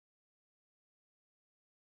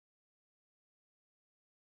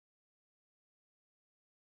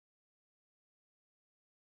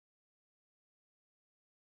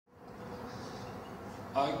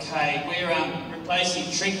Okay, we're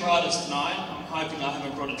replacing trick riders tonight. I'm hoping I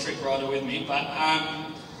haven't brought a trick rider with me, but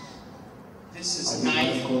this is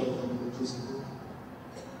Nathan.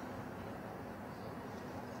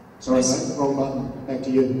 Sorry mate, wrong button. Back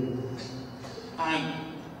to you.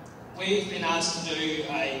 We've been asked to do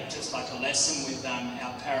just like a lesson with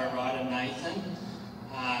our para rider Nathan.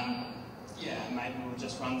 Yeah, maybe we'll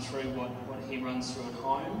just run through what he runs through at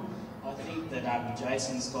home. I think that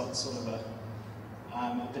Jason's got sort of a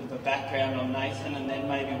bit of a background on Nathan, and then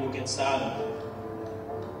maybe we'll get started.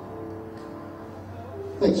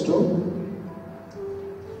 Thanks, Tom.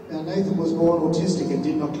 Now, Nathan was born autistic and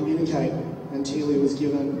did not communicate until he was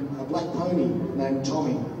given a black pony named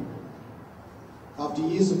Tommy. After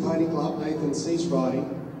years of pony club, Nathan ceased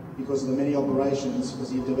riding because of the many operations as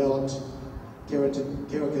he developed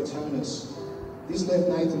keratoconus. This left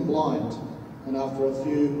Nathan blind, and after a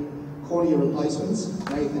few cornea replacements,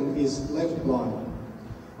 Nathan is left blind.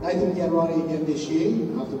 Nathan began riding again this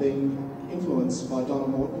year after being influenced by Donna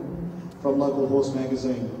Morton from local horse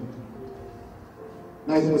magazine.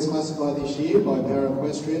 Nathan was classified this year by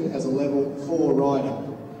Para-equestrian as a level 4 rider.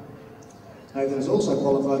 Nathan has also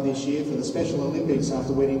qualified this year for the Special Olympics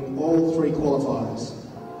after winning all 3 qualifiers.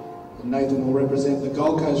 And Nathan will represent the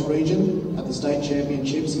Gold Coast region at the State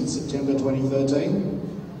Championships in September 2013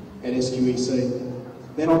 at SQEC.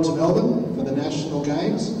 Then on to Melbourne for the National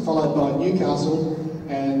Games, followed by Newcastle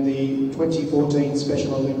and the 2014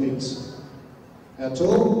 Special Olympics. Our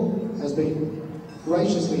tour has been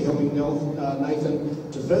graciously helping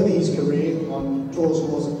Nathan to further his career on Tour's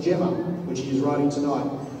horse Gemma, which he is riding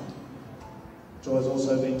tonight. Tour has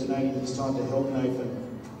also been donating this time to help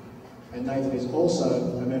Nathan. And Nathan is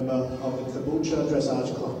also a member of the Caboolture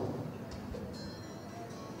Dressage Club.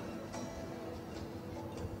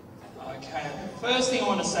 Okay, first thing I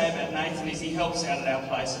want to say about Nathan is he helps out at our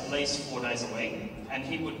place at least 4 days a week, and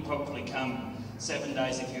he would probably come 7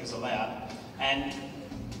 days if he was allowed. And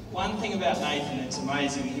one thing about Nathan, it's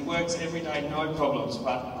amazing, he works every day, no problems,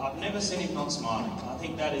 but I've never seen him not smiling. I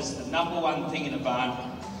think that is the #1 thing in a barn,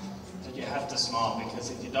 that you have to smile,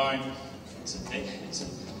 because if you don't, it's a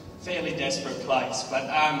fairly desperate place. But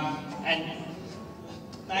and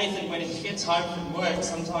Nathan, when he gets home from work,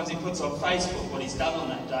 sometimes he puts on Facebook what he's done on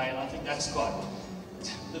that day, and I think that's quite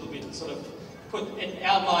a little bit sort of it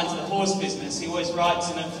outlines the horse business. He always writes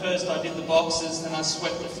in it, first I did the boxes, then I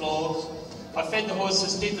swept the floors. I fed the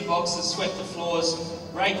horses, did the boxes, swept the floors,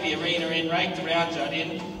 raked the arena in, raked the round yard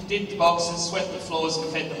in, did the boxes, swept the floors and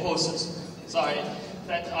fed the horses. So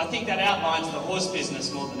I think that outlines the horse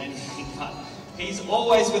business more than anything. But he's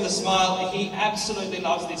always with a smile. He absolutely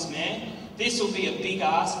loves this mare. This will be a big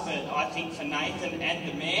ask, but I think for Nathan and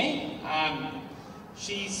the mare.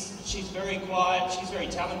 She's very quiet. She's very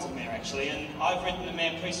talented mare actually, and I've ridden the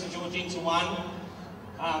mare Pre St George into one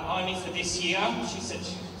only for this year. She said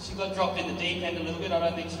she got dropped in the deep end a little bit. I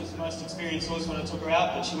don't think she was the most experienced horse when I took her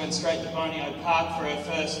out, but she went straight to Borneo Park for her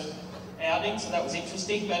first outing, so that was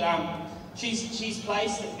interesting. But she's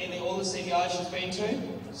placed at nearly all the CDIs she's been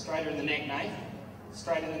to. Straight her in the neck, Nate.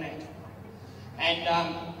 Straight in the neck. And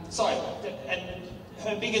and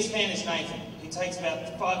her biggest fan is Nathan. He takes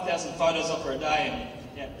about 5,000 photos of her a day, and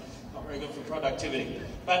yeah, not very good for productivity.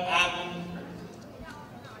 But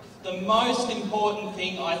the most important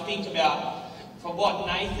thing I think about for what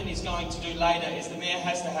Nathan is going to do later is the mare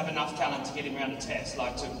has to have enough talent to get him around a test,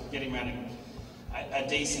 like to get him around a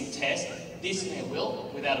decent test. This mare will,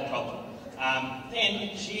 without a problem.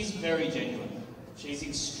 Then she's very genuine. She's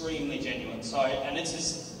extremely genuine. So, and it's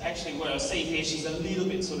just actually what I see here, she's a little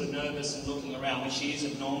bit sort of nervous and looking around, which she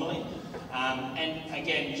isn't normally. And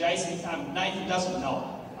again, Nathan doesn't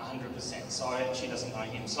know her 100%, so she doesn't know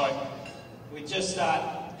him. So we just start.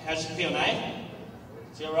 How's she feel, Nate?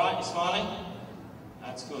 Is she all right? You smiling?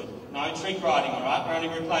 That's good. No trick riding, all right? We're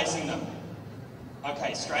only replacing them.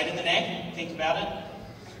 Okay, straight in the neck. Think about it.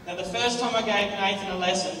 Now, the first time I gave Nathan a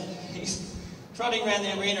lesson, he's trotting around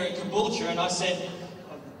the arena at Caboolture, and I said,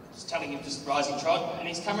 I was telling him just rising trot, and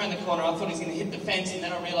he's come around the corner. I thought he was going to hit the fence, and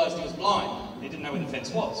then I realised he was blind. He didn't know where the fence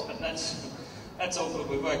was, but that's all good.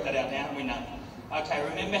 We've worked that out now, and we know. Okay,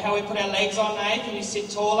 remember how we put our legs on, Nathan? You sit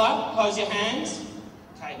taller, close your hands.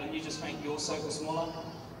 Caitlin, you just make your circle smaller.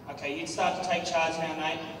 Okay, you start to take charge now,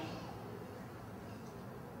 Nate.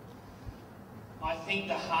 I think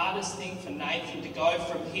the hardest thing for Nathan to go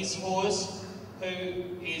from his horse, who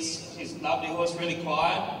is his lovely horse, really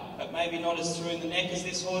quiet, but maybe not as through in the neck as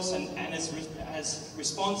this horse and as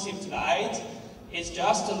responsive to the aids, is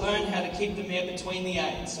just to learn how to keep the mare between the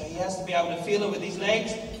aids. So he has to be able to feel her with his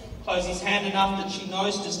legs, close his hand enough that she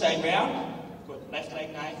knows to stay round. Good, left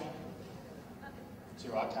leg, Nate. It's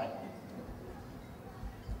all right, Kate.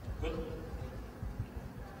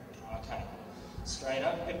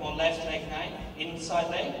 Straighter, a bit more left leg, Nate. Inside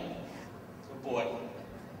leg. Good boy.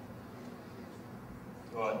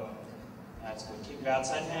 Good. That's good. Keep your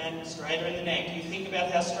outside hand straighter in the neck. You think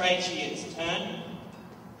about how straight she is. Turn.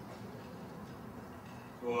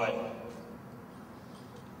 Good.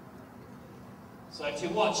 So if you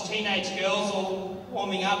watch teenage girls all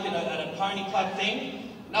warming up at a pony club thing,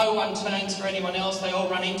 no one turns for anyone else, they all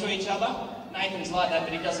run into each other. Nathan's like that,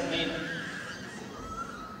 but he doesn't mean it.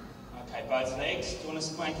 Okay, both legs. Do you want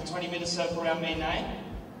to make a 20-metre circle around me, Nate?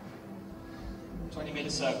 20-metre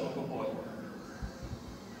circle, good boy.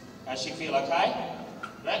 Does she feel okay?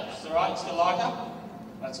 That's all right, still like her?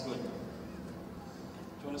 That's good. Do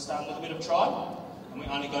you want to start a little bit of trot? And we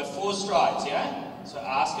only go 4 strides, yeah? So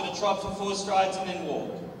ask her to trot for 4 strides and then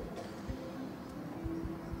walk.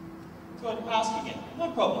 Good, ask again,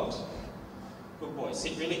 no problems. Good boy,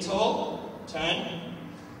 sit really tall, turn.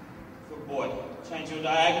 Good boy. Change your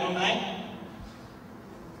diagonal, mate.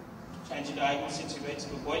 Change your diagonal, sit 2 beats,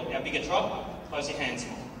 good boy. Now bigger trot, close your hands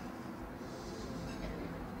more.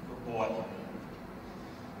 Good boy.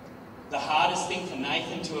 The hardest thing for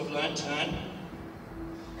Nathan to have learned, turn.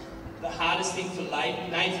 The hardest thing for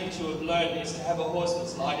Nathan to have learned is to have a horse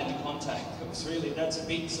that's light into contact. That's a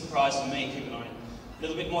big surprise for me, keeping on it. A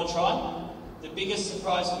little bit more trot. The biggest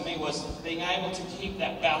surprise for me was being able to keep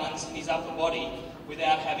that balance in his upper body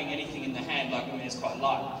without having anything in the hand, like when it's quite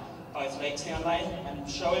light. Both legs down, mate, and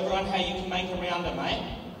show everyone how you can make a rounder,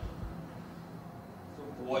 mate.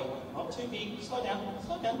 Good boy. Not too big. Slow down,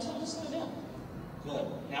 tell her to slow down. Good.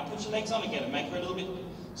 Now put your legs on again and make her a little bit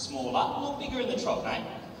smaller, a little bigger in the trot, mate.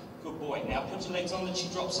 Good boy. Now put your legs on that she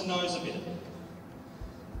drops her nose a bit.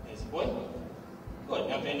 There's a boy. Good.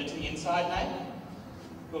 Now bend it to the inside, mate.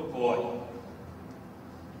 Good boy.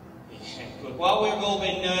 Yeah, good. While we've all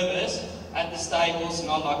been nervous at the stables,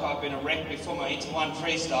 not like I've been a wreck before my 8-to-1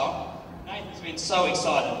 freestyle, Nathan's been so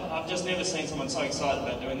excited. I've just never seen someone so excited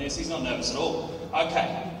about doing this. He's not nervous at all.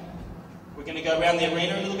 Okay. We're going to go around the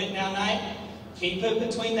arena a little bit now, Nate. Keep her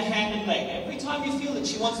between the hand and leg. Every time you feel that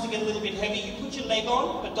she wants to get a little bit heavy, you put your leg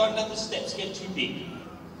on, but don't let the steps get too big.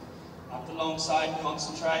 Up the long side,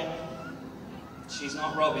 concentrate. She's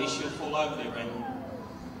not Robbie, she'll fall over the arena.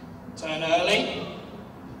 Turn early.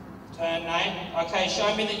 Turn, Nate. Okay,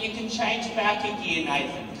 show me that you can change back a gear,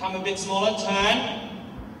 Nathan. Come a bit smaller, turn.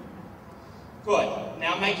 Good.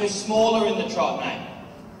 Now make her smaller in the trot, Nate.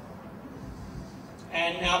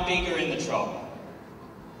 And now bigger in the trot.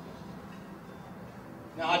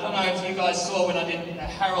 Now, I don't know if you guys saw when I did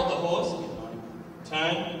Harold the horse.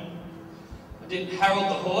 Turn. I did Harold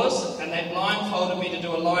the horse, and they blindfolded me to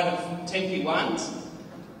do a line of tempi ones.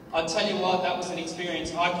 I tell you what, that was an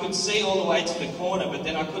experience. I could see all the way to the corner, but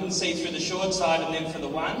then I couldn't see through the short side and then for the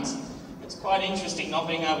ones. It's quite interesting not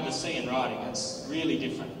being able to see in riding. It's really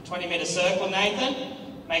different. 20-metre circle, Nathan.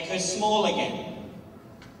 Make her small again.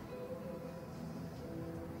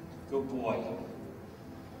 Good boy.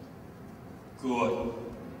 Good.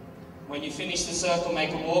 When you finish the circle,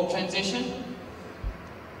 make a walk transition.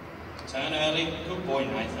 Turn early. Good boy,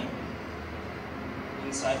 Nathan.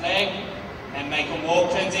 Inside leg. And make a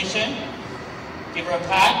walk transition. Give her a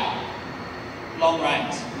pat. Long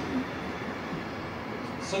reins.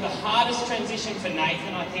 So the hardest transition for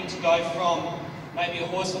Nathan, I think, to go from maybe a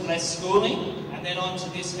horse with less schooling and then on to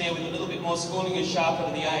this mare with a little bit more schooling and sharper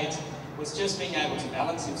to the aids, was just being able to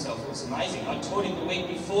balance himself. It was amazing. I taught him the week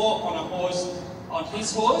before on a horse, on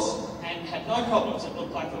his horse, and had no problems. It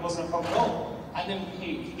looked like there wasn't a problem at all. And then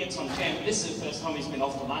he gets on jam. This is the first time he's been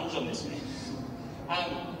off the lunge on this mare.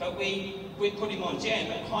 But we put him on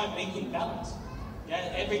jam at home, he couldn't balance.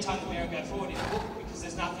 Yeah, every time the mare would go forward, he'd hook because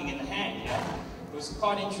there's nothing in the hand. Yeah, it was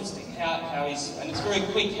quite interesting how he's, and it's very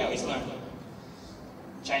quick how he's learned.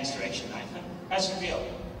 Change direction, Nathan. How's she feel?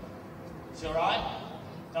 Is she all right?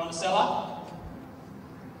 Don't want to sell her?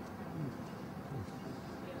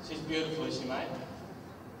 She's beautiful, is she, mate?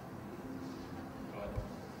 Good.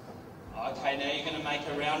 Okay, now you're going to make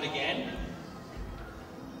her round again.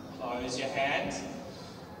 Close your hands.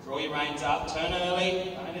 Draw your reins up. Turn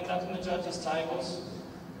early. Don't end up in the judges' tables.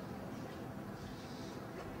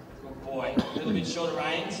 Good boy. A little bit shorter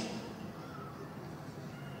reins.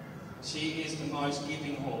 She is the most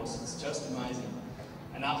giving horse. It's just amazing.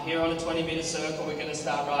 And up here on a 20-metre circle, we're going to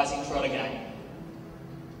start rising trot again.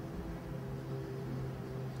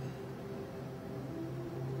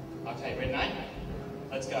 Okay, ready, Nate?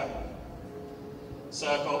 Let's go.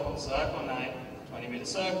 Circle, circle, Nate. 20-metre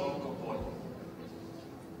circle, good boy.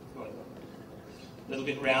 Good. A little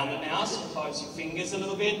bit rounder now, so close your fingers a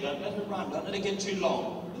little bit. Don't let her run, don't let her get too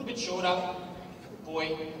long. A little bit shorter. Good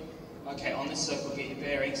boy. Okay, on this circle, get your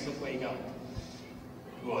bearings, look where you're going.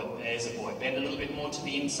 Good, there's a boy. Bend a little bit more to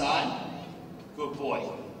the inside. Good boy.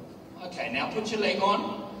 Okay, now put your leg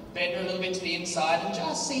on, bend her a little bit to the inside, and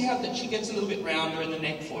just see how that she gets a little bit rounder in the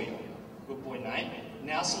neck for you. Good boy, Nate.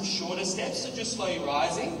 Now some shorter steps, so just slowly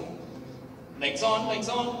rising. Legs on, legs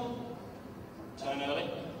on. Turn early.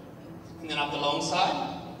 And then up the long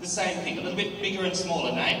side. The same thing, a little bit bigger and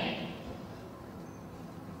smaller, Nate.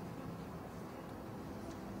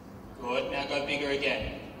 Good, now go bigger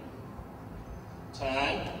again.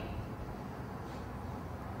 Turn.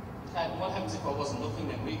 Okay, what happens if I wasn't looking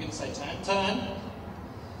then? Were you going to say turn? Turn.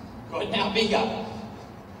 Good, now bigger.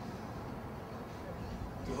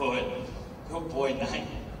 Good. Good boy, Nate.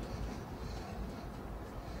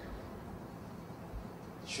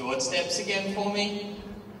 Short steps again for me.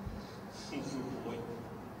 Good boy.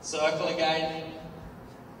 Circle again.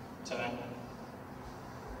 Turn.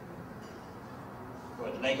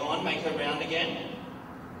 Good, leg on, make her round again.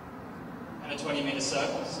 And a 20-metre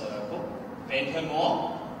circle. Circle. Bend her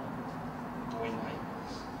more.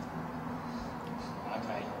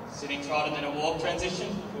 Okay, sitting trot and then a walk transition.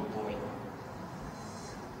 Good boy.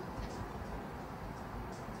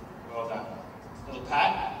 Well done. Little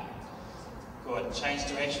pat. Good. Change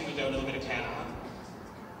direction. We do a little bit of counter.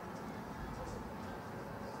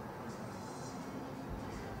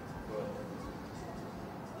 Good.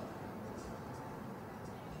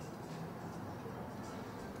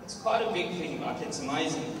 It's quite a big thing. Like, it's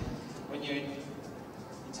amazing when you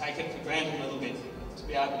take it for granted a little bit to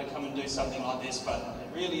be able to come and do something like this, but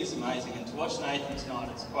it really is amazing. And to watch Nathan tonight,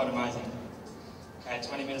 it's quite amazing. Okay,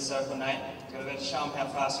 20-metre circle, Nate. Got to show him how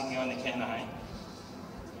fast you can go in the counter, eh?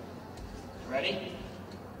 You ready?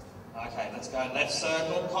 Okay, let's go. Left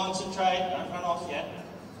circle, concentrate, don't run off yet.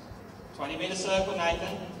 20-metre circle,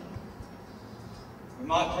 Nathan. We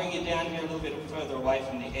might bring you down here a little bit further away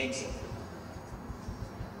from the exit.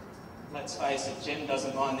 Let's face it, Jen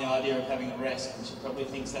doesn't mind the idea of having a rest, and she probably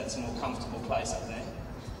thinks that's a more comfortable place up there.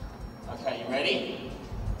 Okay, you ready?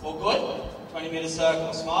 All good? 20-metre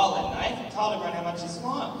circle. Smile then, Nate. Tell everyone how much you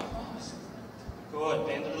smile. Nice. Good.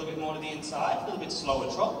 Bend a little bit more to the inside. A little bit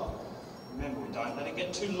slower trot. Remember, we don't let it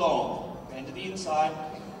get too long. Bend to the inside.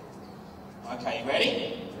 Okay, you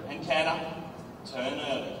ready? And canter. Turn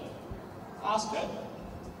early. Ask her.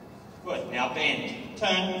 Good. Now bend.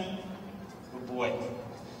 Turn. Good boy.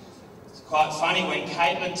 Quite funny, when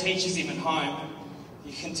Caitlin teaches him at home,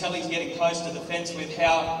 you can tell he's getting close to the fence with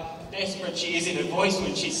how desperate she is in her voice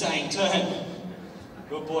when she's saying turn.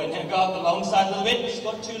 Good boy. Now go up the long side a little bit. She's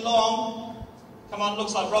got too long. Come on,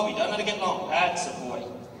 looks like Robbie. Don't let her get long. That's a boy.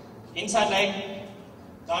 Inside leg.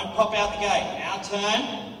 Don't pop out the gate. Now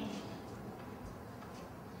turn.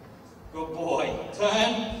 Good boy.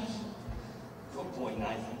 Turn. Good boy,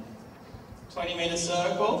 Nathan. 20-metre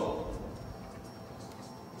circle.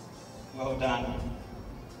 Well done.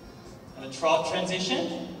 And a trot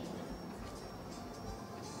transition.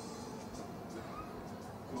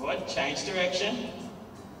 Good. Change direction.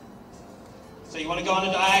 So you want to go on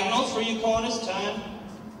a diagonal through your corners. Turn.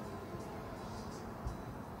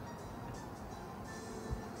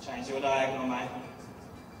 Change your diagonal, mate.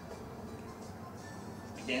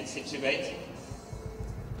 Again, 6 your beats.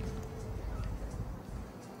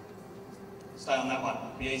 Stay on that one.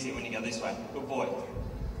 Be easier when you go this way. Good boy.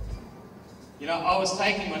 You know, I was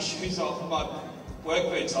taking my shoes off, my work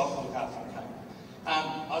boots off. Look up, okay.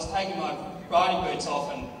 I was taking my riding boots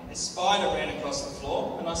off, and a spider ran across the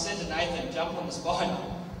floor. And I said to Nathan, "Jump on the spider."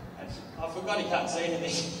 And I forgot he can't see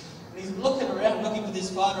anything. And he's looking around, looking for this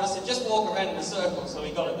spider. I said, "Just walk around in a circle." So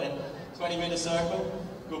he got it then. 20-metre circle.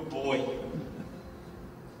 Good boy.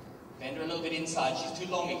 Bend her a little bit inside. She's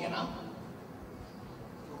too long again, huh?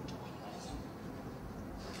 Good boy, Nathan.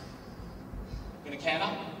 Gonna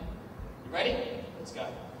canter? You ready? Let's go.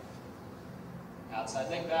 Outside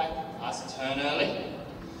leg back. Nice and turn early.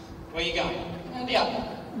 Where are you going? And the up.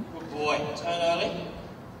 Good boy. Turn early.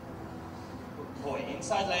 Good boy.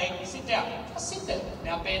 Inside leg. You sit down. Just sit there.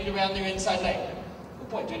 Now bend around your inside leg. Good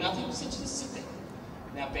boy. Do nothing. Just sit there.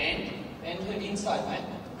 Now bend. Bend to the inside, mate.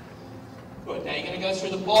 Good. Now you're going to go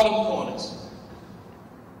through the bottom corners.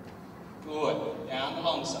 Good. Down the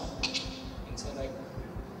long side. Inside leg.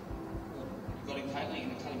 Good. You've got him, Caitlin. You're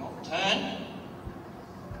going to cut him off. Turn.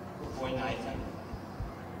 Good boy, Nathan.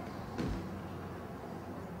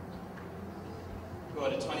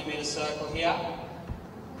 Good. A 20-metre circle here.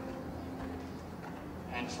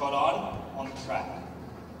 And trot on the track.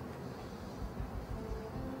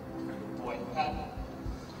 Good boy. Pat.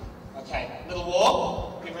 Okay. Little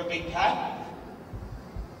walk. Give her a big pat.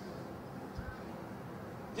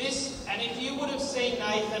 This, and if you would have seen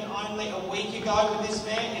Nathan only a week ago with this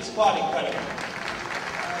man, it's quite incredible.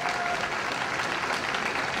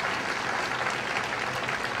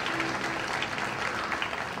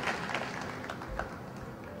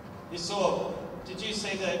 did you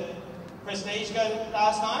see the Prestige go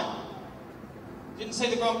last night? Didn't see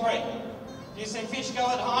the Grand Prix? Did you see Fish go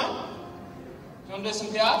at home? Do you want to do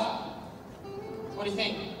some piaffe? What do you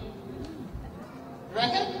think? You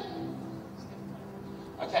reckon?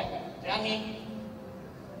 Okay, down here.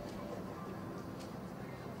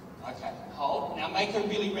 Okay, hold. Now make her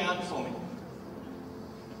really round for me.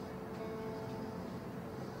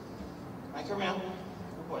 Make her round.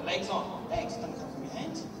 Good boy, legs on. Legs, don't come from your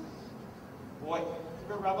hands. Boy, give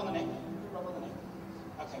her a rub on the neck. Give her a rub on the neck.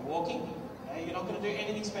 Okay, walking. No, you're not going to do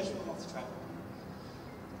anything special. Come off the track.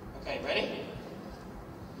 Okay, ready?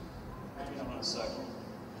 Maybe not on a circle.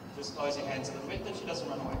 Just close your hands a little bit that she doesn't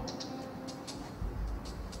run away.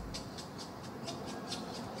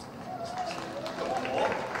 Good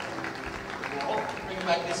walk. Good walk. Bring her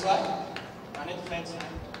back this way. Run into the fence.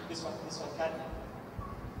 This way, Kate.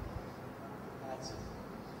 That's it.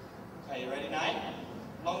 Okay, you ready, Nate?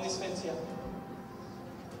 Along this fence here.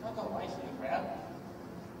 Don't go away from the crowd.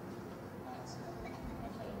 That's it. Okay,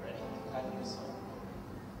 you ready? Kate on this side.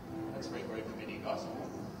 Let's regroup a bit here, guys.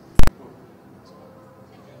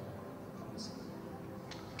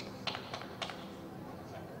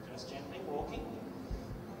 Just gently walking.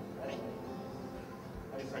 Ready?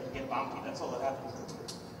 Ready for it to get bumpy, that's all that happens.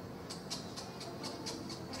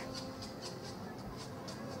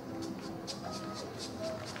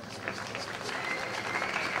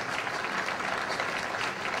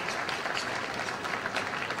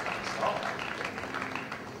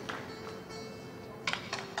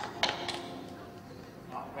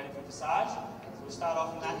 Start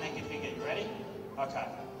off from that, make it bigger. You ready? Okay.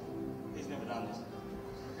 He's never done this.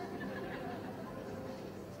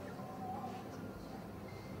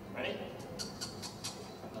 Ready?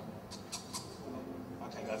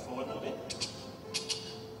 Okay, go forward a little bit.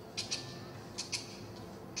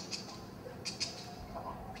 Come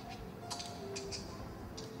on.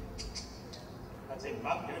 That's it.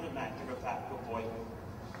 Bump. Give it a name. Give it a pat. Good boy.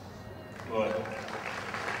 Good.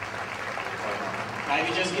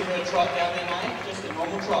 Maybe just give her a trot down there, mate. Just a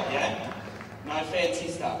normal trot, yeah? No fancy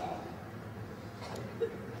stuff.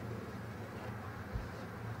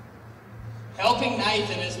 Helping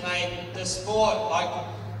Nathan has made the sport,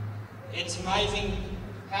 it's amazing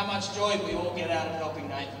how much joy we all get out of helping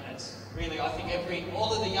Nathan. It's really, I think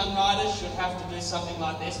all of the young riders should have to do something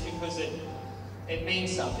like this because it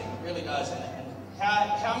means something. It really does. And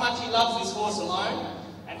how much he loves this horse alone,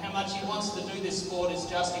 and how much he wants to do this sport is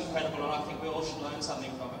just incredible, and I think we all should learn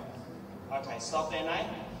something from it. Okay, stop there, Nate.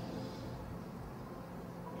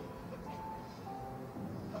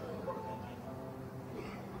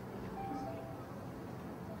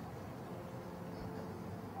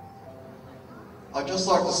 I'd just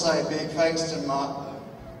like to say a big thanks to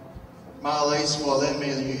Marlies for letting me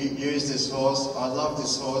use this horse. I love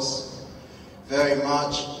this horse very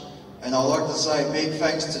much, and I'd like to say a big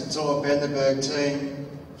thanks to the Tour Benderberg team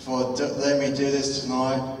for letting me do this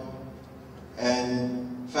tonight,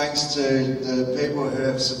 and thanks to the people who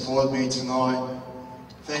have supported me tonight.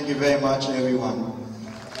 Thank you very much, everyone.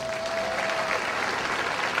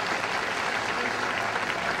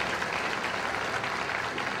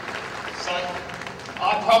 So,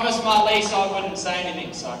 I promised Marlies I wouldn't say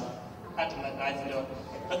anything, so I had to let Nathan do it.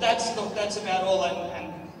 But that's about all,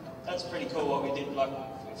 and that's pretty cool what we did.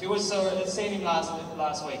 If you were seen him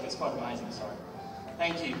last week, it's quite amazing. So.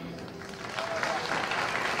 Thank you.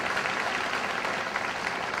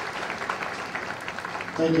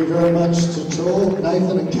 Thank you very much to Tor,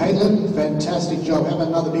 Nathan and Caitlin. Fantastic job. Have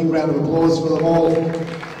another big round of applause for them all.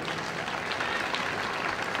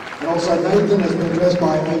 And also Nathan has been addressed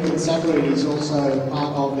by Nathan Sackery. He's also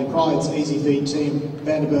part of the Pryde's EasiFeed team,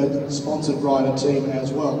 Vanderbilt sponsored rider team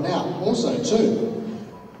as well. Now, also too,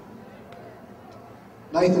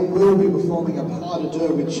 Nathan will be performing a pas de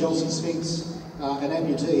deux with Chelsea Sphinx, an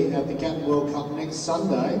amputee, at the Captain World Cup next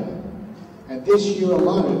Sunday. And this year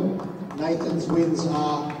alone, Nathan's wins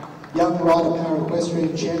are Young Rider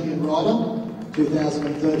Para-equestrian Champion Rider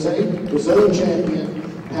 2013, Reserve Champion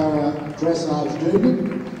Para Dressage Dooming,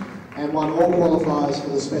 and won all qualifiers for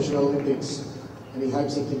the Special Olympics. And he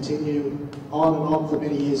hopes he continue on and on for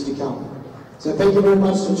many years to come. So thank you very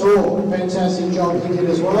much to Tor. Fantastic job he did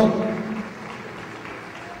as well.